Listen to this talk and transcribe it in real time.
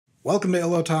Welcome to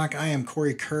Illo Talk. I am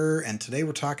Cory Kerr, and today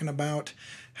we're talking about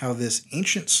how this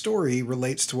ancient story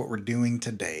relates to what we're doing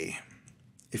today.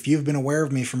 If you've been aware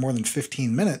of me for more than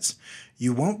 15 minutes,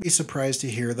 you won't be surprised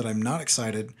to hear that I'm not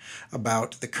excited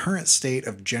about the current state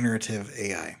of generative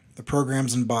AI, the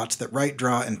programs and bots that write,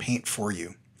 draw, and paint for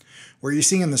you. What you're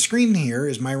seeing on the screen here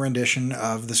is my rendition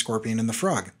of The Scorpion and the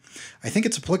Frog. I think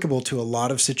it's applicable to a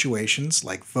lot of situations,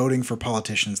 like voting for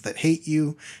politicians that hate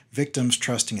you, victims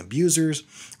trusting abusers,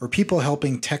 or people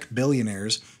helping tech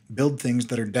billionaires build things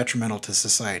that are detrimental to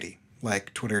society,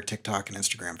 like Twitter, TikTok, and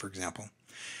Instagram, for example.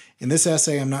 In this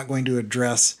essay, I'm not going to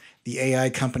address the AI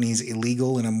company's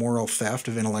illegal and immoral theft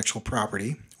of intellectual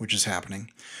property, which is happening,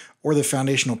 or the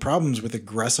foundational problems with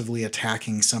aggressively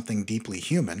attacking something deeply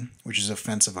human, which is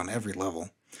offensive on every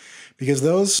level, because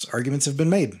those arguments have been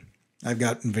made. I've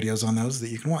got videos on those that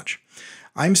you can watch.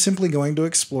 I'm simply going to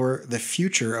explore the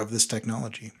future of this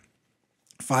technology.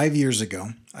 5 years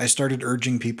ago, I started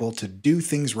urging people to do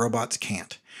things robots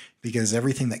can't, because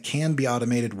everything that can be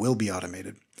automated will be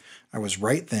automated. I was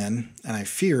right then, and I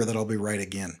fear that I'll be right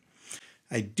again.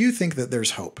 I do think that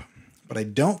there's hope, but I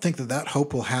don't think that that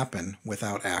hope will happen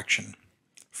without action.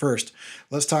 First,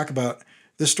 let's talk about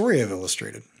the story I've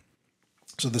illustrated.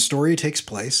 So the story takes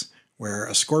place where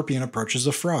a scorpion approaches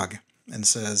a frog and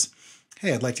says,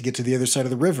 "Hey, I'd like to get to the other side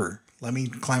of the river. Let me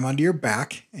climb onto your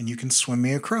back and you can swim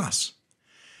me across."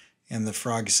 And the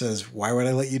frog says, "Why would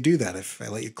I let you do that? If I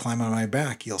let you climb on my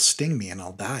back, you'll sting me and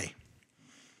I'll die."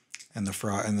 And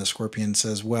the scorpion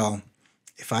says, "Well,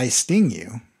 if I sting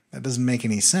you, that doesn't make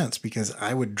any sense because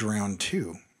I would drown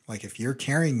too. Like if you're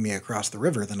carrying me across the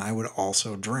river, then I would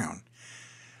also drown."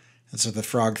 And so the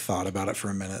frog thought about it for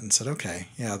a minute and said, "Okay,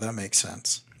 yeah, that makes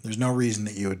sense. There's no reason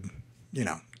that you would,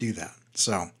 do that."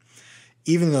 So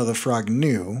even though the frog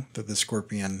knew that the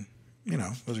scorpion,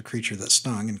 was a creature that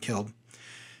stung and killed,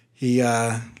 he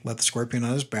let the scorpion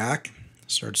on his back,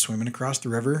 started swimming across the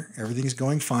river. Everything's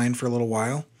going fine for a little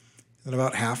while. And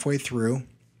about halfway through,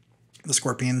 the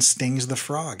scorpion stings the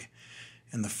frog.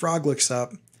 And the frog looks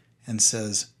up and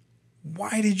says,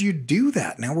 "Why did you do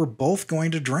that? Now we're both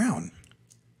going to drown."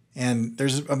 And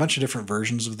there's a bunch of different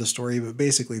versions of the story, but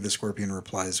basically the scorpion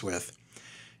replies with,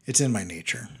 "It's in my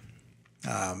nature."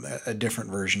 A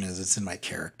different version is, "It's in my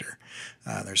character."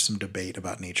 There's some debate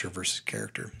about nature versus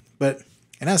character. But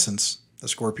in essence, the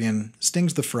scorpion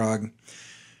stings the frog.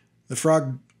 The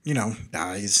frog,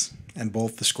 dies, and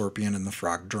both the scorpion and the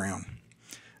frog drown.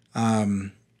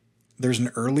 There's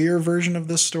an earlier version of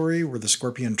this story where the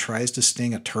scorpion tries to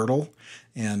sting a turtle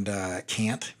and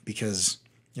can't because,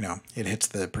 it hits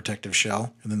the protective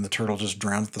shell, and then the turtle just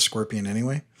drowns the scorpion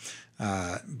anyway.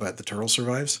 But the turtle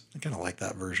survives. I kind of like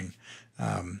that version.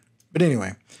 But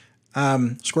anyway,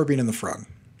 scorpion and the frog.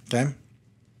 Okay.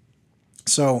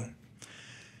 So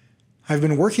I've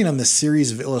been working on this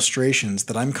series of illustrations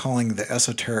that I'm calling the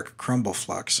esoteric crumble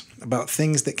flux about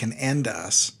things that can end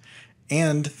us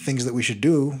and things that we should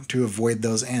do to avoid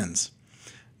those ends.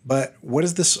 But what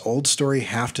does this old story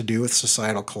have to do with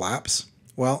societal collapse?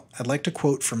 Well, I'd like to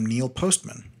quote from Neil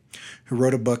Postman, who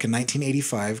wrote a book in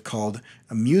 1985 called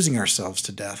Amusing Ourselves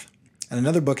to Death, and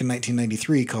another book in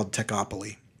 1993 called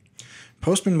Techopoly.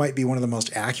 Postman might be one of the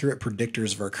most accurate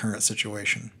predictors of our current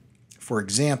situation. For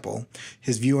example,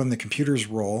 his view on the computer's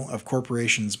role of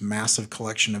corporations' massive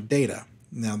collection of data.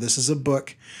 Now, this is a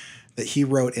book that he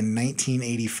wrote in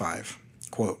 1985.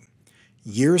 Quote,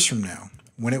 "Years from now,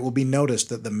 when it will be noticed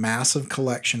that the massive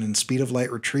collection and speed of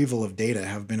light retrieval of data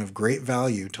have been of great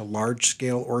value to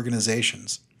large-scale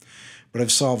organizations, but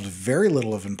have solved very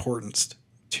little of importance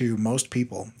to most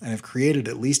people and have created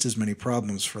at least as many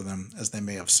problems for them as they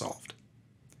may have solved."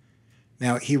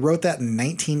 Now, he wrote that in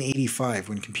 1985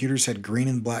 when computers had green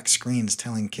and black screens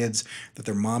telling kids that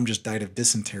their mom just died of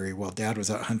dysentery while dad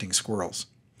was out hunting squirrels.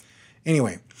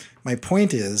 Anyway, my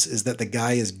point is that the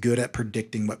guy is good at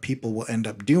predicting what people will end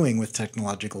up doing with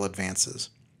technological advances.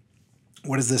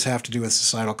 What does this have to do with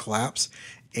societal collapse?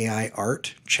 AI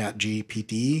art,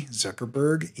 ChatGPT,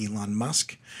 Zuckerberg, Elon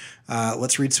Musk.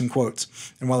 Let's read some quotes.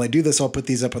 And while I do this, I'll put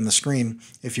these up on the screen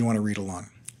if you want to read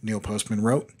along. Neil Postman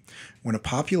wrote, "When a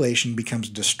population becomes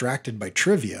distracted by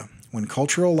trivia, when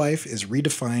cultural life is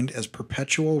redefined as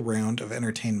perpetual round of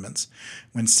entertainments,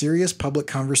 when serious public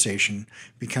conversation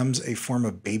becomes a form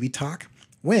of baby talk,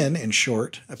 when, in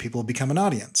short, a people become an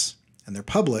audience, and their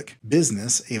public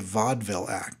business a vaudeville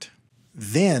act,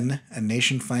 then a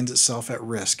nation finds itself at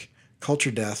risk.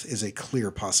 Culture death is a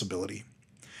clear possibility."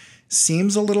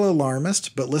 Seems a little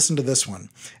alarmist, but listen to this one.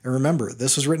 And remember,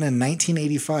 this was written in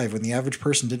 1985 when the average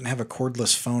person didn't have a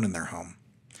cordless phone in their home.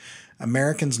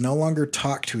 Americans no longer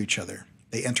talk to each other.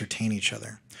 They entertain each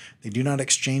other. They do not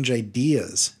exchange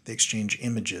ideas, they exchange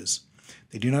images.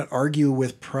 They do not argue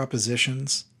with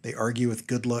propositions, they argue with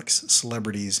good looks,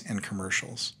 celebrities, and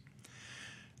commercials.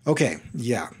 Okay,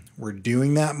 yeah, we're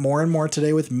doing that more and more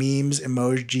today with memes,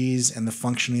 emojis, and the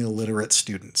functionally illiterate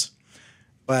students.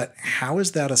 But how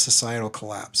is that a societal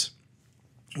collapse?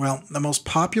 Well, the most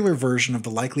popular version of the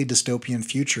likely dystopian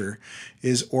future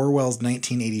is Orwell's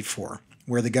 1984,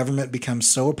 where the government becomes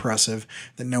so oppressive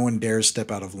that no one dares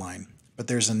step out of line. But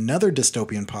there's another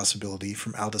dystopian possibility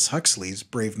from Aldous Huxley's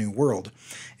Brave New World,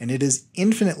 and it is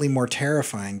infinitely more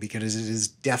terrifying because it is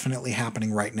definitely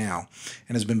happening right now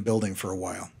and has been building for a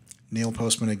while. Neil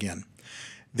Postman again.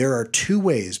 There are two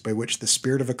ways by which the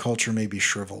spirit of a culture may be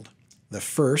shriveled. The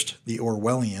first, the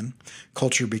Orwellian,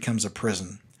 culture becomes a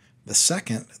prison. The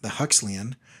second, the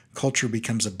Huxleyan, culture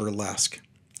becomes a burlesque.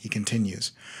 He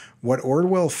continues, what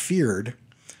Orwell feared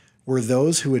were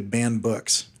those who would ban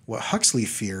books. What Huxley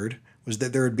feared was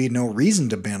that there would be no reason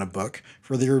to ban a book,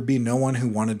 for there would be no one who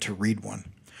wanted to read one.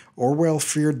 Orwell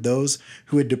feared those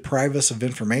who would deprive us of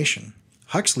information.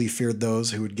 Huxley feared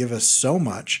those who would give us so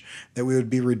much that we would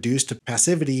be reduced to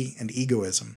passivity and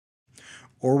egoism.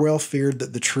 Orwell feared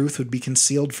that the truth would be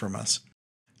concealed from us.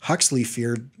 Huxley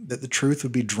feared that the truth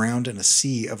would be drowned in a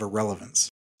sea of irrelevance.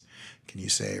 Can you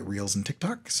say Reels and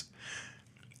TikToks?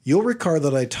 You'll recall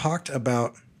that I talked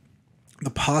about the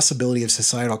possibility of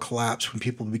societal collapse when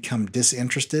people become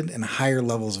disinterested in higher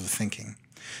levels of thinking.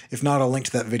 If not, I'll link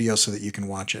to that video so that you can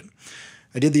watch it.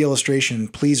 I did the illustration,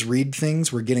 please read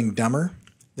things, we're getting dumber.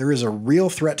 There is a real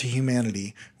threat to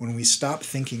humanity when we stop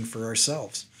thinking for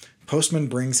ourselves. Postman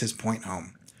brings his point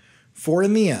home. For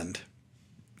in the end,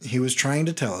 he was trying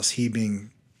to tell us, he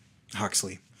being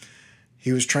Huxley,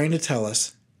 he was trying to tell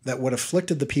us that what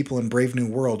afflicted the people in Brave New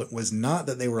World was not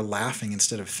that they were laughing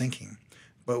instead of thinking,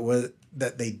 but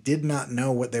that they did not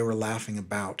know what they were laughing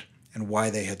about and why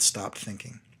they had stopped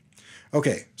thinking.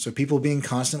 Okay, so people being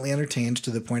constantly entertained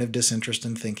to the point of disinterest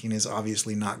in thinking is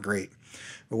obviously not great.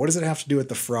 But what does it have to do with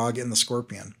the frog and the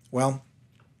scorpion? Well,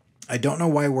 I don't know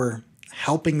why we're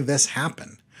helping this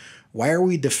happen. Why are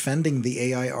we defending the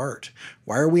AI art?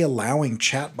 Why are we allowing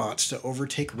chatbots to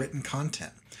overtake written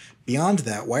content? Beyond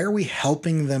that, why are we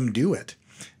helping them do it?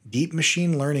 Deep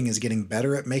machine learning is getting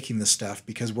better at making this stuff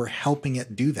because we're helping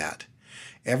it do that.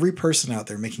 Every person out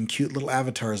there making cute little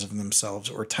avatars of themselves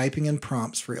or typing in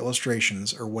prompts for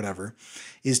illustrations or whatever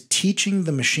is teaching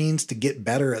the machines to get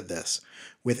better at this,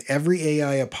 with every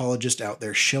AI apologist out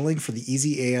there shilling for the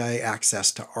easy AI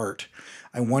access to art.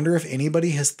 I wonder if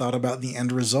anybody has thought about the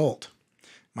end result.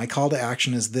 My call to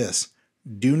action is this: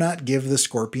 do not give the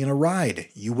scorpion a ride.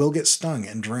 You will get stung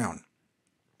and drown.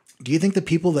 Do you think the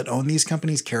people that own these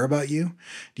companies care about you?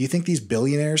 Do you think these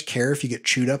billionaires care if you get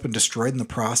chewed up and destroyed in the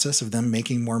process of them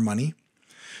making more money?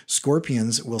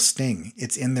 Scorpions will sting.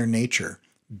 It's in their nature.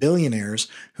 Billionaires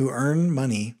who earn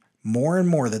money more and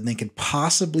more than they could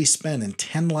possibly spend in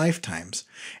 10 lifetimes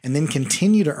and then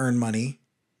continue to earn money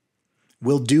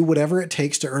will do whatever it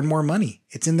takes to earn more money.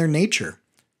 It's in their nature.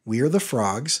 We are the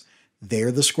frogs.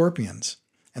 They're the scorpions.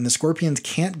 And the scorpions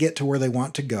can't get to where they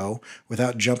want to go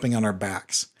without jumping on our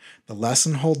backs. The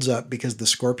lesson holds up because the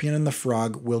scorpion and the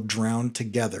frog will drown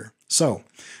together. So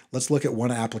let's look at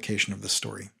one application of this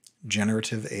story.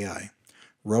 Generative AI.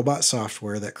 Robot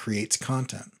software that creates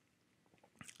content.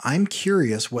 I'm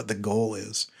curious what the goal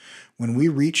is. When we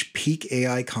reach peak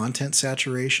AI content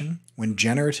saturation, when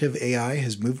generative AI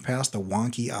has moved past the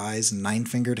wonky eyes and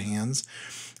nine-fingered hands,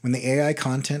 when the AI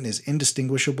content is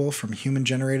indistinguishable from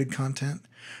human-generated content,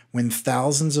 when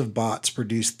thousands of bots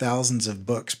produce thousands of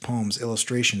books, poems,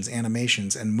 illustrations,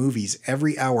 animations, and movies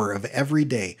every hour of every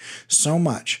day, so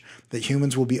much that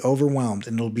humans will be overwhelmed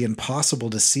and it'll be impossible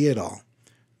to see it all,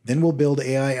 then we'll build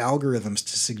AI algorithms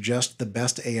to suggest the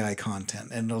best AI content,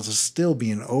 and it'll still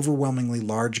be an overwhelmingly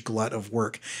large glut of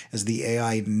work as the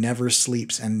AI never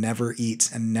sleeps and never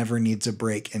eats and never needs a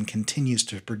break and continues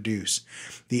to produce.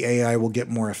 The AI will get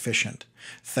more efficient.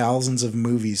 Thousands of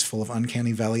movies full of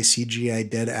Uncanny Valley CGI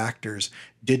dead actors,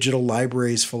 digital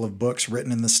libraries full of books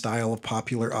written in the style of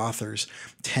popular authors,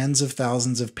 tens of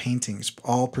thousands of paintings,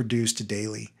 all produced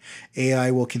daily. AI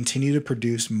will continue to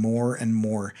produce more and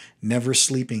more, never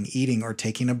sleeping, eating, or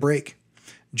taking a break.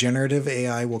 Generative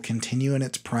AI will continue in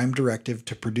its prime directive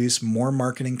to produce more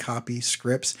marketing copy,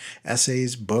 scripts,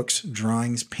 essays, books,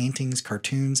 drawings, paintings,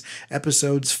 cartoons,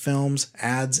 episodes, films,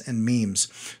 ads, and memes.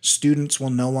 Students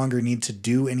will no longer need to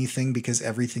do anything because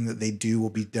everything that they do will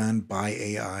be done by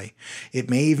AI. It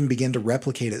may even begin to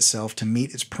replicate itself to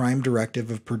meet its prime directive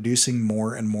of producing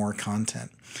more and more content.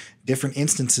 Different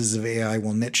instances of AI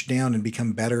will niche down and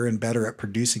become better and better at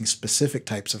producing specific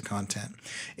types of content.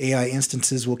 AI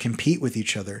instances will compete with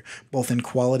each other, both in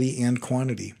quality and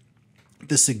quantity.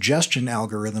 The suggestion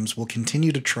algorithms will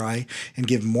continue to try and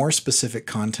give more specific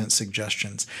content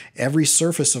suggestions. Every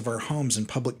surface of our homes and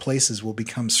public places will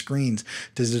become screens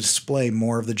to display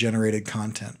more of the generated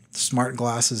content. Smart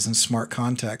glasses and smart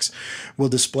contacts will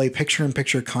display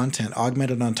picture-in-picture content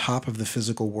augmented on top of the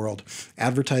physical world.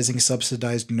 Advertising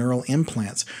subsidized neural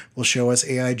implants will show us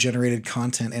AI-generated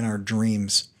content in our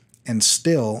dreams. And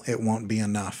still, it won't be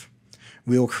enough.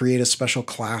 We will create a special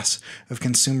class of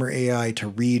consumer AI to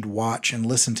read, watch, and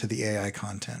listen to the AI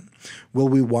content. Will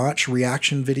we watch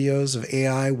reaction videos of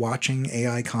AI watching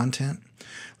AI content?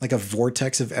 Like a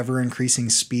vortex of ever-increasing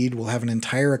speed, we'll have an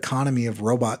entire economy of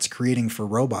robots creating for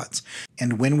robots.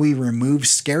 And when we remove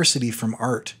scarcity from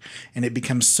art, and it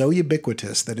becomes so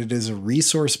ubiquitous that it is a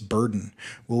resource burden,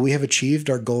 will we have achieved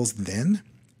our goals then?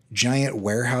 Giant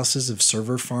warehouses of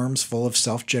server farms full of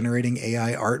self-generating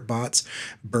AI art bots,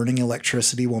 burning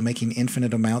electricity while making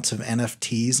infinite amounts of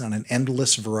NFTs on an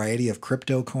endless variety of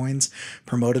crypto coins,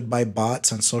 promoted by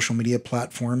bots on social media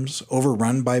platforms,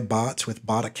 overrun by bots with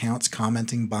bot accounts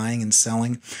commenting, buying, and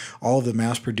selling all of the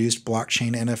mass-produced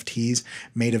blockchain NFTs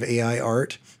made of AI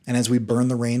art. And as we burn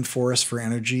the rainforest for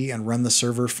energy and run the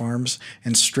server farms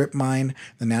and strip mine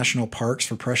the national parks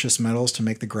for precious metals to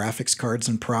make the graphics cards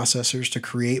and processors to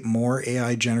create more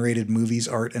AI-generated movies,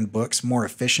 art, and books more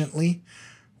efficiently,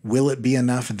 will it be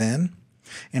enough then?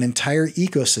 An entire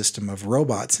ecosystem of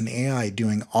robots and AI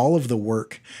doing all of the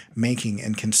work, making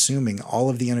and consuming all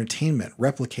of the entertainment,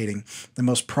 replicating the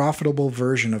most profitable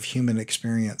version of human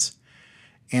experience,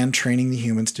 and training the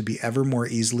humans to be ever more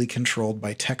easily controlled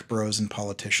by tech bros and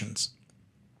politicians.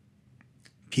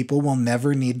 People will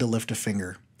never need to lift a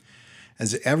finger,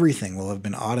 as everything will have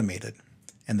been automated,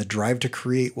 and the drive to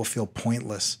create will feel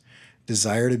pointless.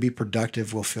 Desire to be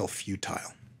productive will feel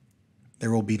futile.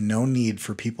 There will be no need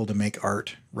for people to make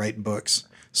art, write books,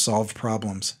 solve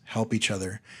problems, help each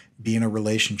other, be in a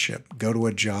relationship, go to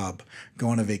a job, go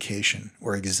on a vacation,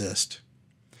 or exist.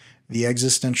 The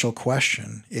existential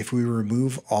question, if we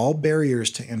remove all barriers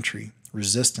to entry,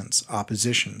 resistance,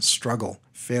 opposition, struggle,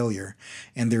 failure,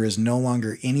 and there is no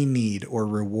longer any need or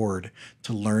reward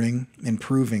to learning,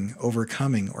 improving,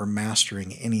 overcoming, or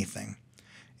mastering anything,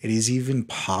 it is even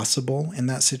possible in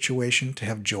that situation to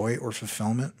have joy or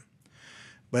fulfillment.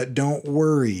 But don't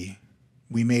worry,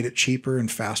 we made it cheaper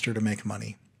and faster to make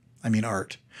money,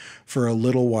 art, for a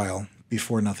little while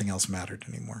before nothing else mattered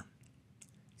anymore.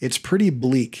 It's pretty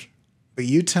bleak. But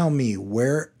you tell me,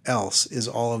 where else is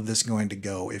all of this going to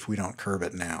go if we don't curb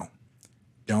it now?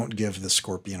 Don't give the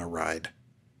scorpion a ride.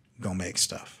 Go make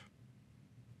stuff.